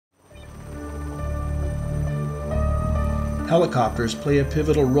Helicopters play a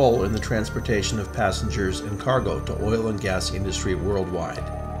pivotal role in the transportation of passengers and cargo to oil and gas industry worldwide.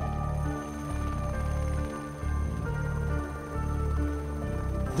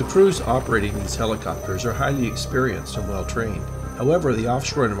 The crews operating these helicopters are highly experienced and well trained. However, the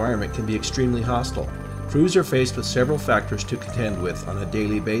offshore environment can be extremely hostile. Crews are faced with several factors to contend with on a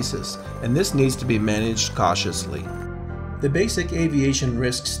daily basis, and this needs to be managed cautiously. The Basic Aviation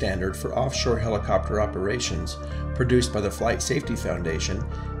Risk Standard for Offshore Helicopter Operations, produced by the Flight Safety Foundation,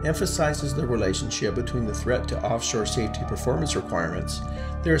 emphasizes the relationship between the threat to offshore safety performance requirements,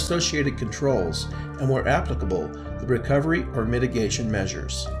 their associated controls, and where applicable, the recovery or mitigation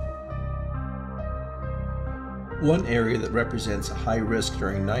measures. One area that represents a high risk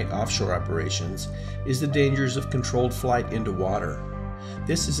during night offshore operations is the dangers of controlled flight into water.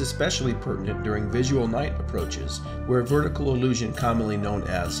 This is especially pertinent during visual night approaches, where vertical illusion, commonly known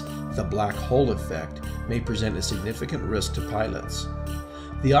as the black hole effect, may present a significant risk to pilots.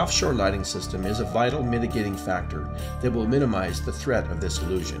 The offshore lighting system is a vital mitigating factor that will minimize the threat of this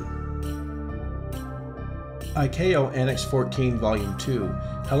illusion. ICAO Annex 14 Volume 2,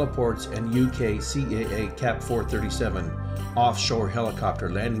 Heliports and UK CAA CAP437 Offshore Helicopter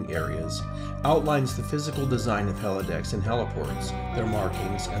Landing Areas, outlines the physical design of helidecks and heliports, their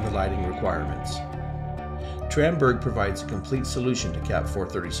markings, and the lighting requirements. Tramberg provides a complete solution to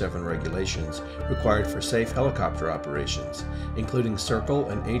CAP437 regulations required for safe helicopter operations, including circle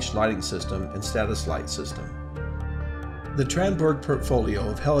and H lighting system and status light system. The Tramberg portfolio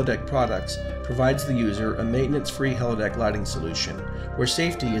of Helideck products provides the user a maintenance-free Helideck lighting solution, where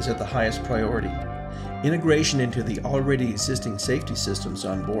safety is at the highest priority. Integration into the already existing safety systems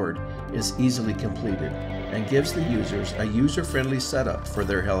on board is easily completed and gives the users a user-friendly setup for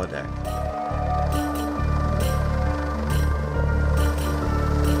their Helideck.